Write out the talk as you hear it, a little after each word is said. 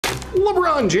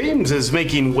LeBron James is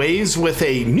making waves with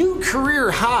a new career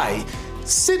high,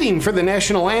 sitting for the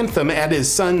national anthem at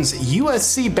his son's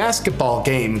USC basketball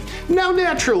game. Now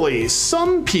naturally,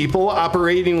 some people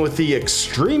operating with the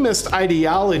extremist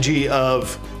ideology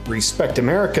of Respect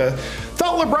America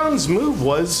thought LeBron's move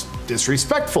was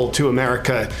disrespectful to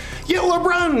America. Yet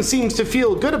LeBron seems to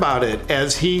feel good about it,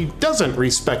 as he doesn't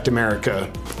respect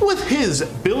America. With his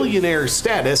billionaire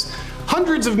status,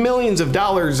 hundreds of millions of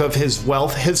dollars of his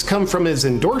wealth has come from his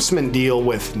endorsement deal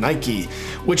with Nike,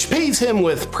 which pays him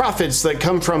with profits that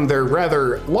come from their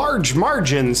rather large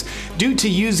margins due to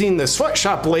using the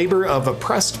sweatshop labor of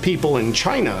oppressed people in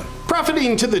China.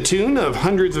 Profiting to the tune of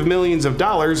hundreds of millions of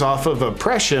dollars off of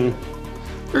oppression,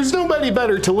 there's nobody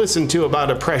better to listen to about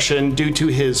oppression due to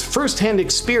his first-hand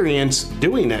experience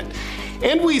doing it.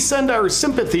 And we send our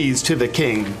sympathies to the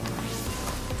king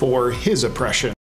for his oppression.